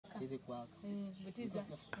kwaka. Butiza.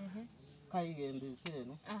 Kayigembeze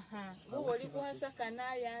no. Aha. Wo oli kuhasa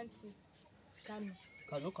kanaya anti.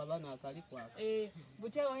 Kano kabana akali kwaka.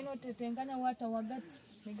 Butya wino tetengana wata wagati.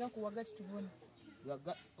 Niga ku wagati tubona.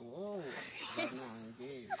 Oh.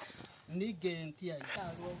 Banange. Nigenti ya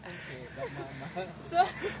chalo mama.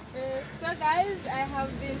 So guys, I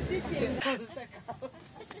have been teaching.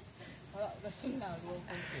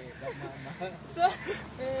 So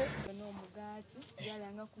no mugati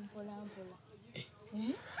yalanga kumpola mpola.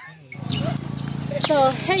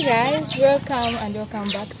 So hey guys,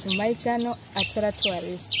 welcome back to my channel at Sarah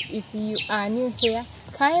Tourist. If you are new here,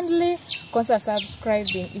 kindly consider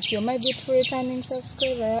subscribing. If you're my beautiful returning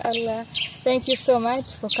subscriber, Allah, thank you so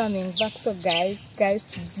much for coming back. So guys,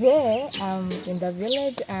 today I'm in the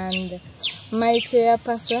village and my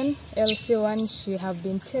chairperson LC1, she have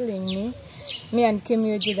been telling me and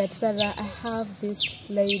Kimyoji that Sarah, I have this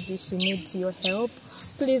lady, she needs your help.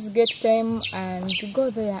 Please get time and go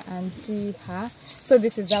there and see her. So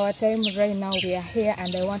this is our time right now. We are here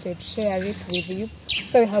and I wanted to share it with you.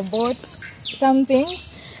 So we have bought some things.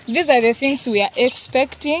 These are the things we are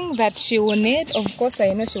expecting that she will need. Of course,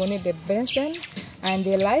 I know she will need the basin and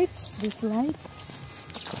the light, this light.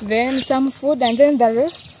 Then some food and then the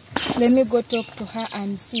rest. Let me go talk to her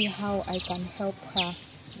and see how I can help her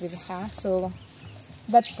with her. So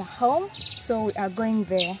that's the home. So we are going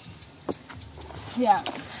there. Yeah.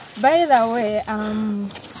 By the way,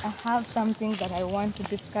 I have something that I want to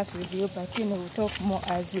discuss with you, but we'll talk more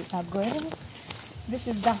as we are going. This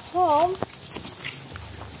is the home.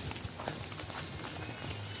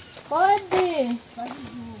 Body.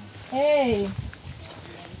 Hey.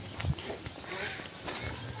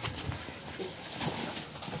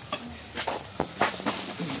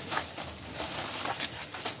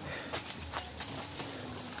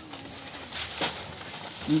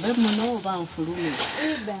 Mbemu no bamfulume.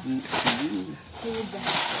 Ida.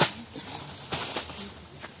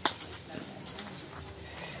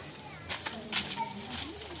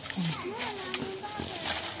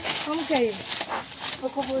 Okay.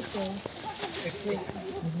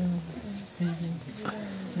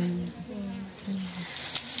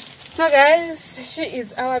 So guys, she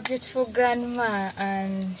is our beautiful grandma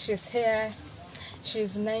and she's here.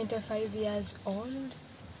 She's 95 years old.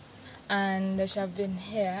 And she have been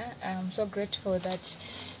here. I'm so grateful that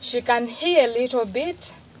she can hear a little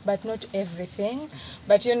bit, but not everything.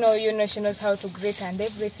 But you know, she knows how to greet and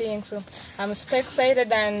everything. So I'm so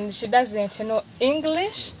excited, and she doesn't know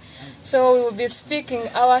English. So we will be speaking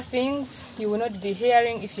our things. You will not be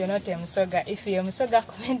hearing if you're not a Msoga. If you're Msoga,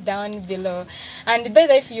 comment down below. And by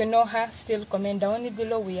the way, if you know her, still comment down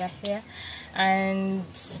below. We are here. And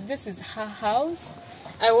this is her house.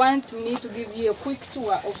 I want me to give you a quick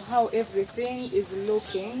tour of how everything is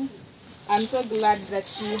looking. I'm so glad that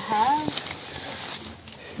she has.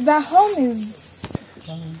 The home is...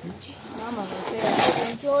 Mama,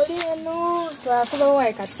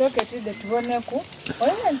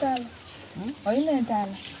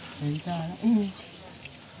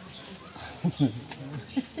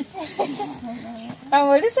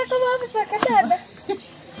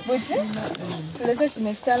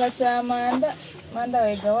 Manda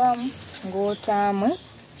wegawamu ngotamu.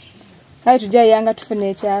 Hai tujja yanga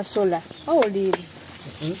tufune kya sola. Olive.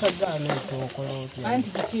 Nkagana tokoloti. Anti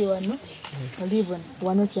kiti wano. Olive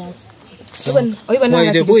wano kyasi.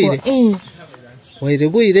 Waire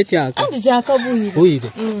buire kyaka. Anti kyaka buire.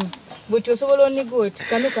 Buire. Buti osobola onigoti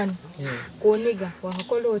kano. Koniga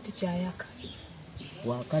wakola oti kyayaka.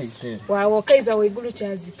 Wakaize. Wakaiza waigulu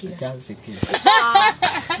kyazikira.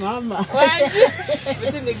 Mama.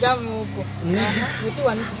 Buti nigamu huko. Buti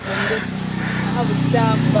wano kukonde. Aha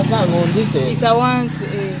butamu. Baba ngondise. Isa once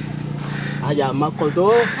Aya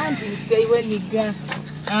makodo. Anti seiwe niga.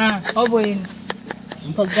 Obwene.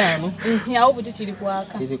 Mpagano. Ya buti kiri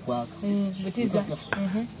kwaka. Butiza.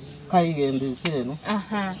 Kayigembeze no.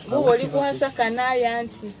 Aha. Wo oli kuhasa kanaya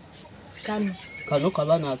anti. Kano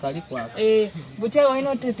kabana akali kwaka. Butya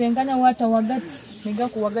wino tetengana wata wagati. Niga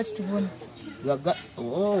ku wagati tubona.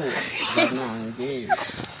 Oh. Banange.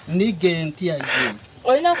 Nigenti ya je.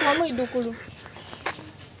 Olina kumamu idukulu.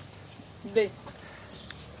 Be.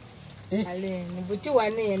 Ale, ni buti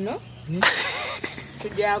wane no.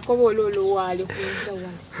 Tujja akobola olwali kuza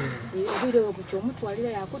wali. Obire obuti omutwalira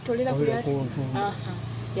yakutolera kuyati. Aha.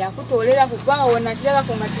 Yakutolera kuba wona kirala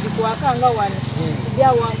ko ngatiri kwakanga wano.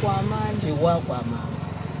 Tujja wakwa amani. Kiwakwa amani.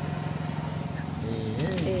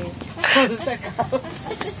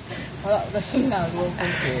 So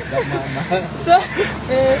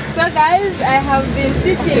guys, I have been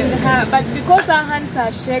teaching her, but because her hands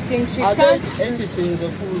are shaking, she can't.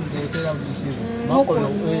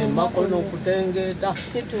 Makono kutengeta.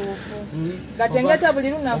 Chitufu. Gatengeta buli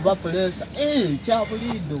lunaku.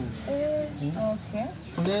 Kyabulido. Okay.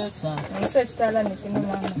 Pulesa. Nse kitala ne kino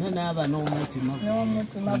mama. Nanaaba n'omutima.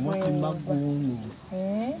 N'omutima guno.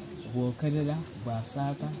 Bwokerera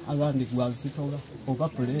bwasaata agandi gwazitola oba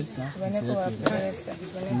pulesa.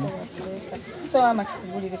 So ama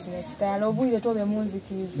kikubulire kino ekitala obwire tobe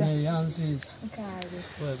munzikiriza. Yanziza. Nkale.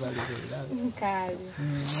 Webalira. Nkale.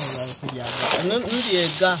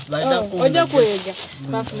 Ndiega baida ku. Oja kwega.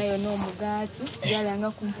 Bafuna yo n'omugaati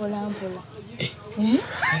yalanga kumpola mpola.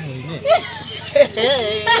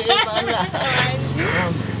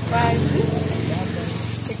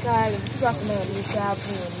 Kale tukafuna yo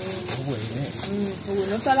lisabuni.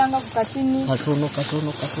 No salanga ku katini. Katono.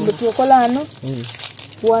 Ndokola ano.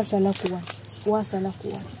 Wasala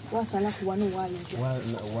kuwa no wayiza.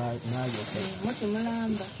 Nayo. Muti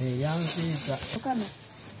mulamba. Yanziza. Okana.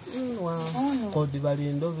 Kodi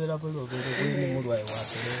balindo vera bulobere bwini mulwaye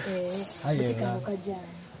watele. Ayenga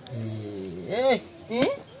kajana.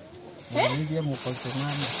 Ndiye mukoze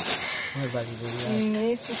mama.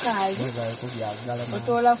 Webalire. Sukali. Webalire kubyagala mama.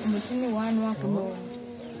 Otola ku mutini wanu akuno.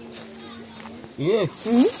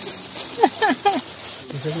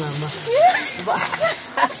 Mama.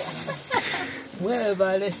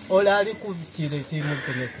 Mwebale olali kubikire timu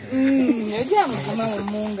kene. Yajamu kama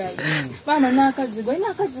omunga. Mama nakazigo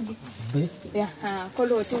Be. Ya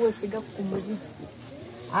kolo otiwesiga ku mubiti.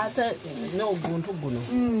 Ate no guntu guno.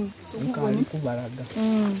 Nkali kubalaga.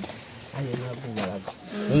 Aye nagubalaga.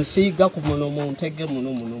 Nsiga ku muno muntege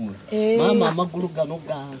muno. Mama amagulu gano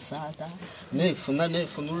gansata.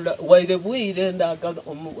 Nefunula waire bwire ndaga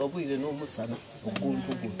obwire n'omusana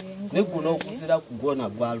oguntu guno. Ne guno okuzira kugona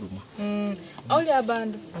gwaluma. Oli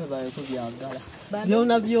abandu. Baye kubyagala.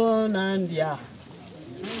 Byona ndya.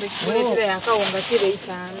 Ndikuletera yakawonga kire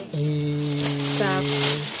 5.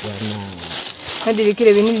 Kadi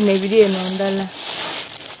kire binini na ebiri eno ndala.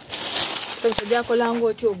 Tokujja kolango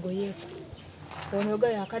oti ogoyeko. Onoga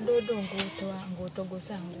yakadodo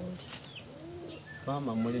ngotogosa ngoli.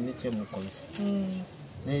 Mama muli niche mukozi.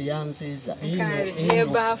 Ne yanziza. Ino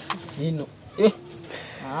bafu. Ino.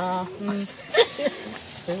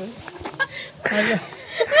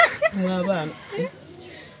 Mwabana.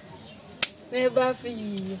 Ne bafu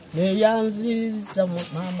yiyo. Ne yanziza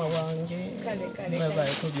mama wange. Kale.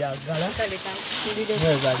 Mwebaye kubyagala. Kale.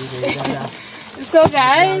 Mwebalire. So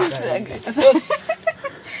guys,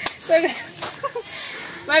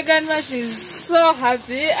 my grandma, she's so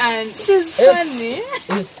happy and she's funny.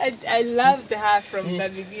 I loved her from the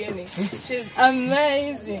beginning. She's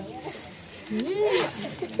amazing.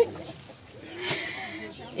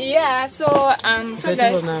 Yeah, so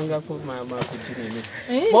guys.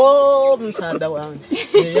 Msada wange.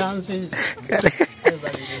 Yanziza.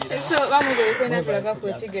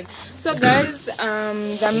 So guys,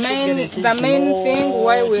 the main thing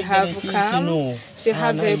why we have come, she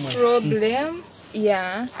have a problem.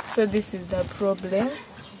 Yeah, so this is the problem.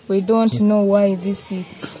 We don't know why this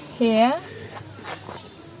is here.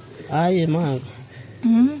 Aye, man.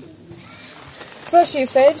 So she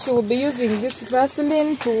said she will be using this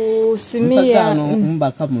Vaseline to smear.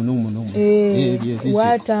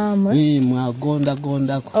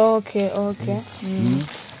 Gonda. Okay.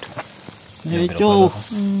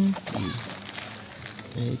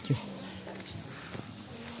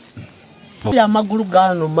 Ya magulu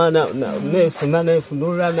gano mana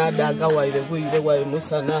nefunula nadaga waire bwire waire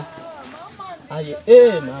musana.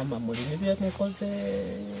 Aye mama muri nibye mukoze.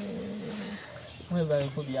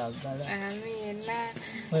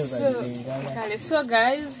 So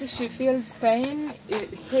guys, she feels pain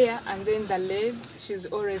here and then the legs. She's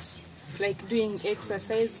always like doing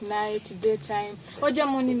exercise night, daytime.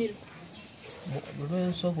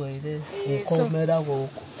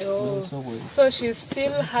 So she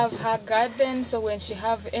still have her garden. So when she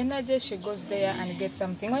have energy, she goes there and gets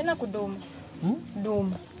something. Why not doom?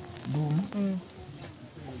 Doom.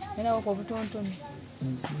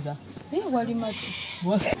 Wali machi.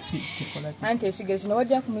 Ante shigezi no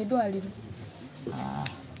wajja kumidwaliro.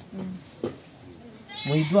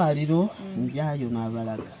 Mwidwaliro mbyayo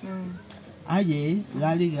nabalaga. Aye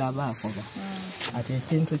gali gabakoba. Ate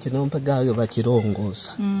ekintu kino mpagayo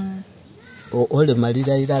bakirongosa. Ole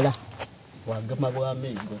malira irala. Wagama bwa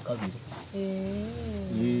mengo kabiri.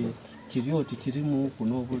 Kirioti kirimu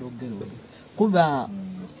kuno obulogero. Kuba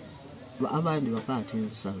abandi bakati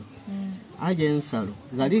nsalo. Aje nsalo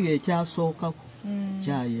galige kyasooka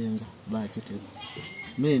kyayenza bakitego.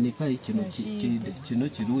 meni kai kino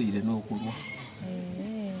kiruire n'okulwa.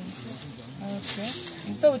 Okay.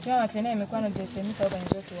 So ukiwa tena imekuwa no defense au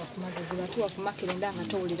banzo tu wakumagezi batu wakumakira ndanga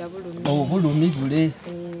towulira bulumi. Bulumi bule.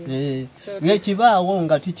 Ngekibaawo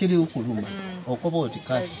nga tikiri okuluma. Okoba oti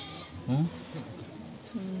kale.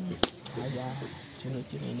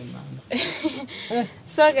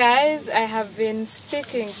 So guys, I have been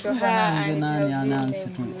speaking to her and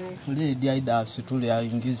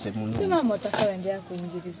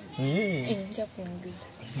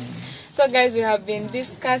so guys, we have been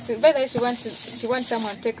discussing. By the way, she wants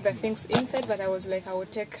someone to take the things inside, but I was like, I will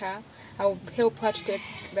take her. I will help her to take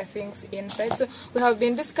the things inside. So we have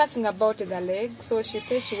been discussing about the leg. So she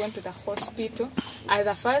says she went to the hospital.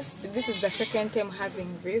 The first, this is the second time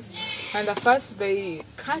having this. And the first they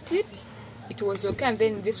cut it. It was okay, and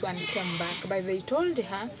then this one came back. But they told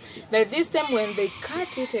her that this time when they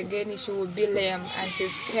cut it again, she will be lame, and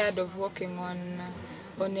she's scared of walking on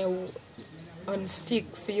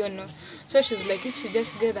sticks, you know. So she's like, if she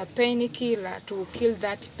just get a painkiller to kill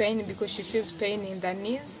that pain, because she feels pain in the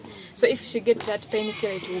knees. So if she gets that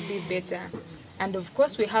painkiller, it will be better. And of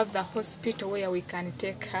course, we have the hospital where we can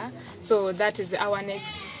take her. So that is our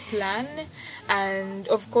next plan. And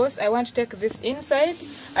of course, I want to take this inside.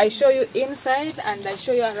 I show you inside and I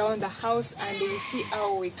show you around the house, and we see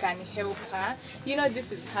how we can help her. You know,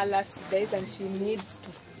 this is her last days and she needs to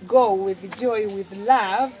go with joy, with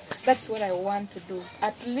love. That's what I want to do.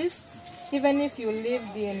 At least, even if you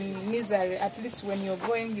lived in misery, at least when you're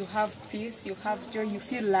going, you have peace, you have joy, you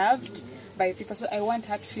feel loved by people. So I want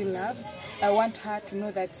her to feel loved. I want her to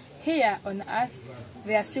know that here on earth,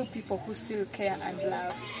 there are still people who still care and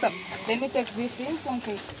love. So let me take these things.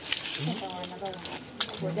 Okay.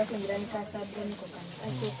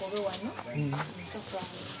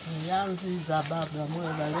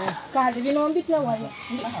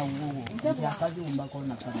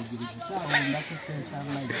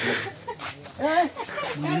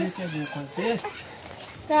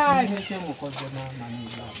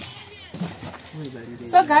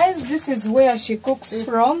 So guys, this is where she cooks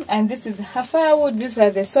from, and this is her firewood. These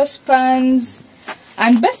are the saucepans,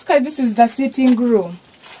 and basically this is the sitting room,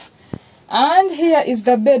 and here is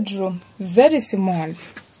the bedroom, very small.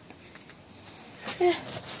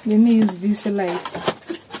 Let me use this light.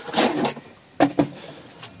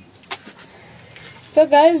 So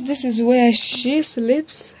guys, this is where she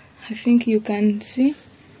sleeps. I think you can see.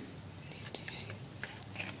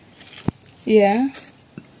 Yeah.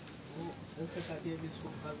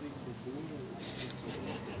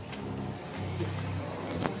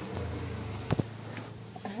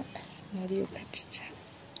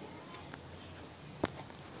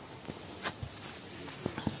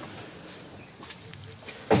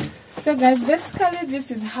 So guys, basically this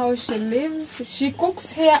is how she lives. She cooks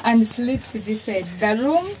here and sleeps this side. The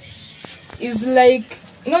room is like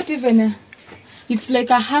not even it's like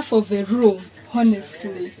a half of a room,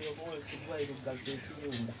 honestly.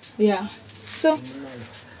 Yeah. So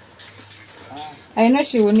I know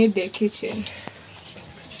she will need the kitchen.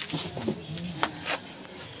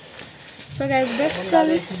 So guys,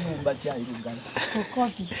 basically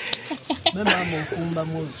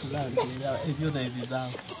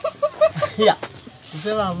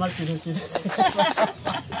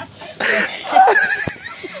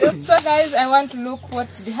so guys, I want to look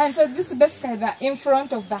what's behind. So this is basically the in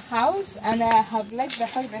front of the house, and I have liked the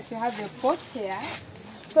fact that she has a pot here.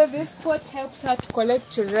 So this pot helps her to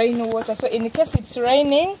collect rainwater. So in case it's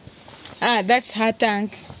raining, that's her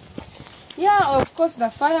tank. Yeah, of course the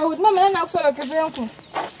firewood. Mama, nani akusala kezenku?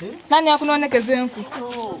 Nani akunone kezenku?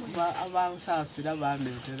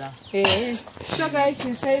 So guys,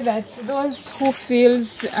 she say that those who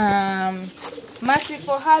feels mercy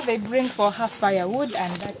for her, they bring for her firewood,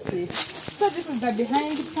 and that's it. So this is the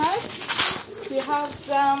behind part. She has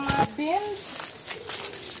some beans.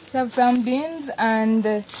 She has some beans, and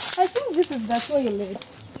I think this is the toilet.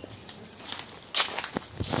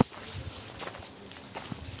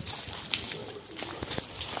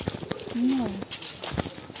 No.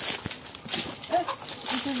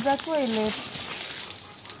 This is the toilet.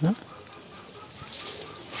 Huh?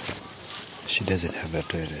 She doesn't have a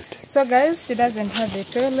toilet. So guys, she doesn't have a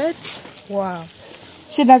toilet. Wow.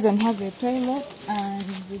 She doesn't have a toilet, and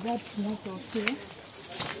that's not okay.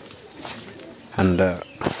 And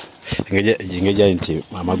ingeja nti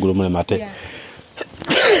amagulu mule mate.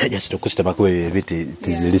 Just to kusema kwa viti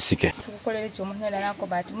tizilisike. Tukolele cyo muhera nako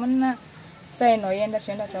bati munna sai no yenda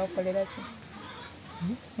cyenda twakolera ki.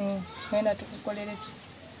 Wenda tukukolere ki.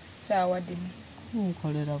 Sawa dini.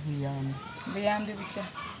 Nkolera buyambi. Buyambi bitya?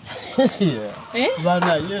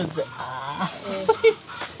 Bana yeze.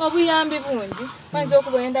 Obuyambi bungi. Manzi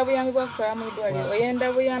okuba oyenda buyambi bwa kutwala mu ddwaliro,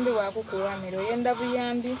 oyenda buyambi bwa kukuwamira, oyenda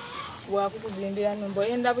buyambi bwa kukuzimbira nnumba,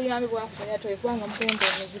 oyenda buyambi bwa kufuna toyi kubanga mukembe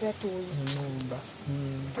neziratuuyo. Nnumba.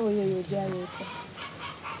 Oyo yo gyaleeta.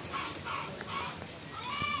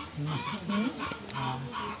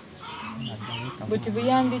 Buti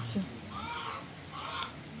buyambi ki?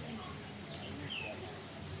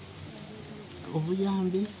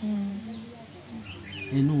 Obuyambi.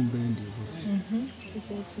 Ennumba endibu.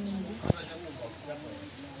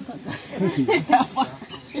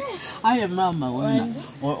 Aye mama wena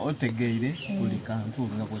otegeire buli kantu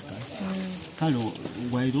nga bwekali. Kale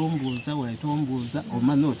wairombuuza waitombuuza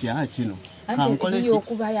omanya otya kino. Kankole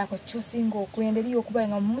okuba yako kyosinga okwenderera okuba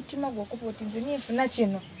nga mu mutima gw'okuba oti nze nifuna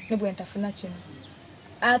kino ne bwe ntafuna kino.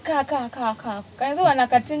 Aka. Kanzo wana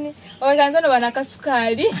katini, kanzo wana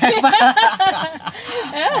kasukali.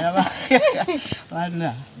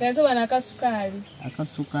 Wana. Kanzo wana kasukali.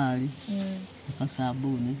 Akasukali.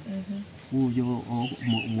 Akasabuni. Uyo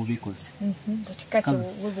mubikozi. Botikati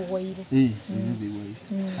webuwaire.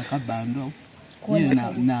 Webuwaire. Akabando.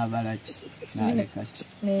 Na balaki. Na lekaki.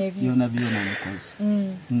 Yona byona mukozi.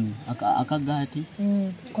 Akagati.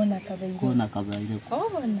 Kona kabaire.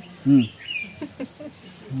 Obona.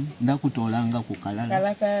 Ndakutolanga ku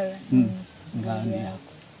kalala.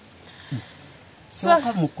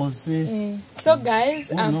 So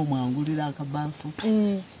guys, no mwangulira akabafu.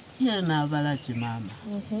 Yana balaki mama.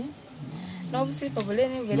 N'obusiripa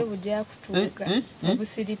bulene bwere bujja kutuuka.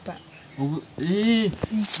 Obusiripa.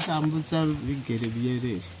 Sambuza bigere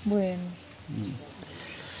byerere. Bueno.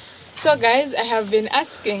 So guys, I have been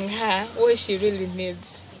asking her what she really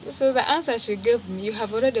needs. So the answer she gave me, you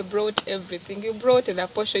have already brought everything. You brought the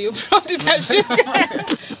portion, you brought the sugar.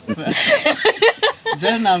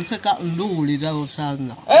 Then I'm seka ndulira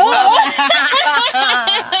osanga.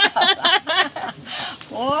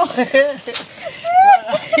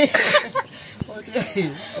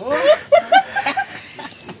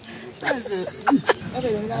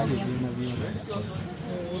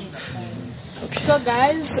 So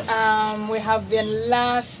guys, we have been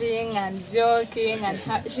laughing and joking, and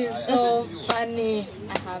she's so funny.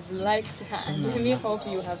 I have liked her, and we hope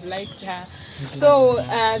you have liked her. So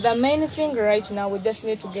the main thing right now, we just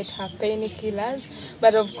need to get her painkillers,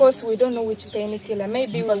 but of course we don't know which painkiller.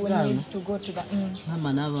 Maybe we will need to go to the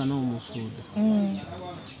mama nava no musuda.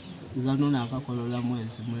 Zanona akakolola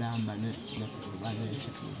mwezi mulamba ne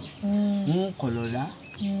mukolola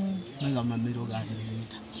mega mamiro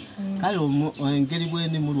ganita. Kale engeri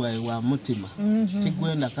bwene mulwaye wa mutima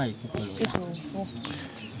tigwenda kai kukolola.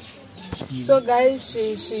 So guys,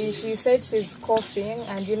 she said she's coughing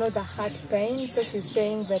and you know the heart pain, so she's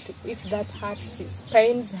saying that if that heart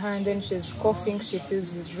pains her and then she's coughing, she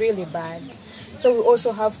feels really bad. So we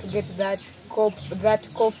also have to get that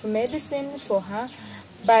cough medicine for her.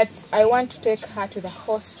 But I want to take her to the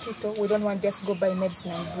hospital. We don't want just go buy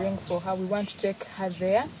medicine and bring for her. We want to take her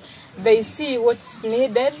there. They see what's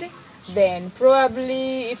needed. Then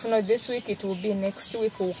probably, if not this week, it will be next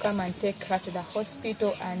week. We'll come and take her to the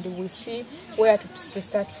hospital and we'll see where to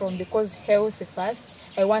start from, because health first.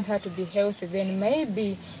 I want her to be healthy. Then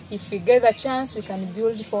maybe if we get a chance, we can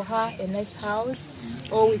build for her a nice house,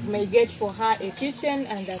 or we may get for her a kitchen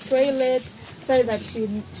and a toilet, so that she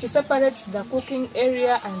separates the cooking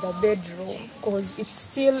area and the bedroom, because it's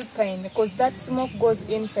still pain, because that smoke goes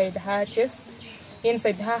inside her chest,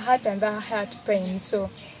 inside her heart, and her heart pain. So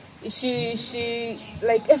she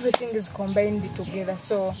like everything is combined together.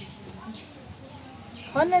 So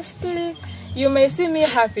honestly, you may see me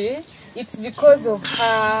happy. It's because of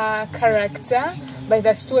her character, but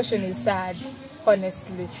the situation is sad.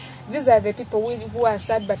 Honestly, these are the people who are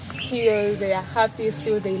sad, but still they are happy.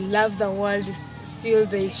 Still they love the world. Still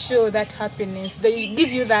they show that happiness. They give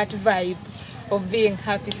you that vibe of being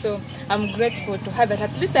happy. So I'm grateful to her that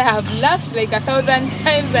at least I have laughed like 1,000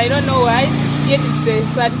 times. I don't know why, yet it's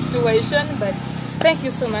a sad situation, but thank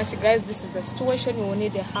you so much guys. This is the situation. We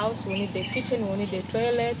need a house, we need a kitchen, we need a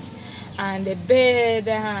toilet and a bed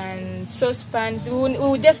and saucepans.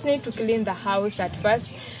 We just need to clean the house at first.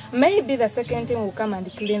 Maybe the second time we'll come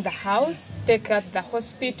and clean the house, take her to the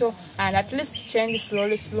hospital, and at least change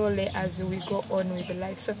slowly as we go on with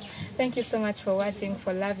life. So thank you so much for watching,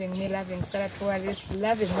 for loving me, loving Sarah Tourist,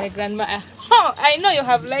 loving my grandma. Oh, I know you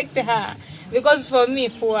have liked her, because for me,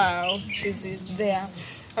 wow, she's there.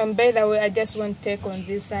 By the way, I just want to take on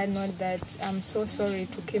this side note that I'm so sorry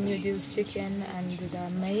to Kim Yuji's chicken and the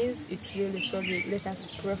maize. It's really sorry. Let us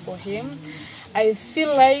pray for him. I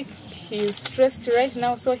feel like he's stressed right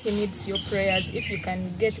now, so he needs your prayers. If you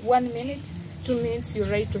can get 1 minute, 2 minutes, you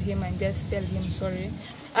write to him and just tell him sorry.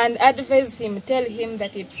 And advise him, tell him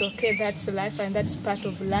that it's okay, that's life and that's part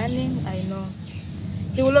of learning. I know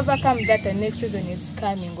he will overcome that, and next season is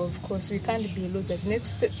coming, of course. We can't be losers.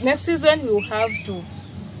 Next season we will have to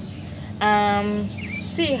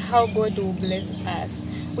see how God will bless us.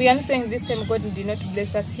 We are not saying this time God did not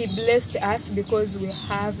bless us. He blessed us because we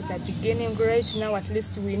have the beginning right now. At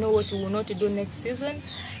least we know what we will not do next season,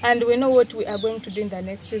 and we know what we are going to do in the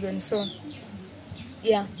next season. So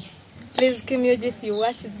yeah, please, Kim Yuji, if you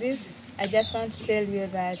watch this, I just want to tell you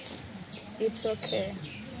that it's okay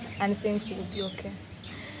and things will be okay.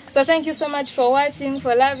 So thank you so much for watching,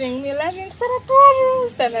 for loving me, loving Sarah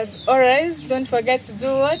Tourist. And as always, don't forget to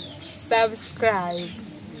do what? Subscribe.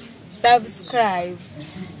 Subscribe.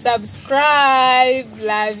 Subscribe.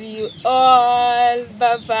 Love you all.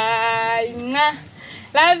 Bye-bye.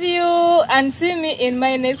 Love you. And see me in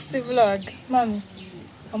my next vlog. Mommy,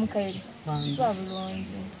 I'm okay.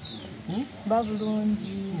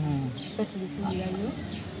 Babulonji.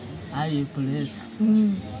 Aye, please.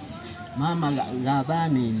 Mama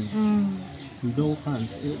Gabanini. Don't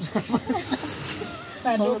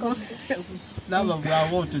Never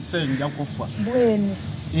want to send Yakofa. When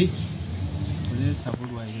police have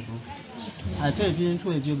I tell you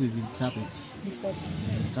into a job with tablet.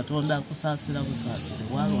 Katonda kusasira busasira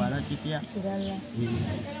walo walakitia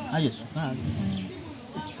ayesu pali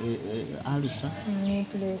alusa ni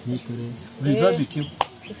place ribabiti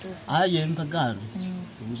aye mpagano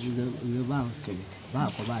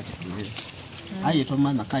bako bati place aye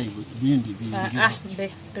tomana kai bindi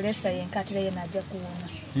be place yenkatire yenaje kuona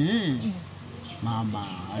mama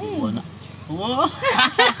aliona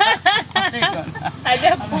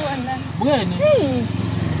aje kuona bwene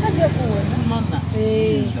aje kuona mama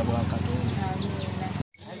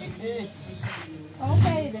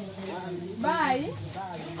okay then bye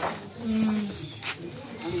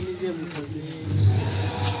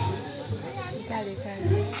kale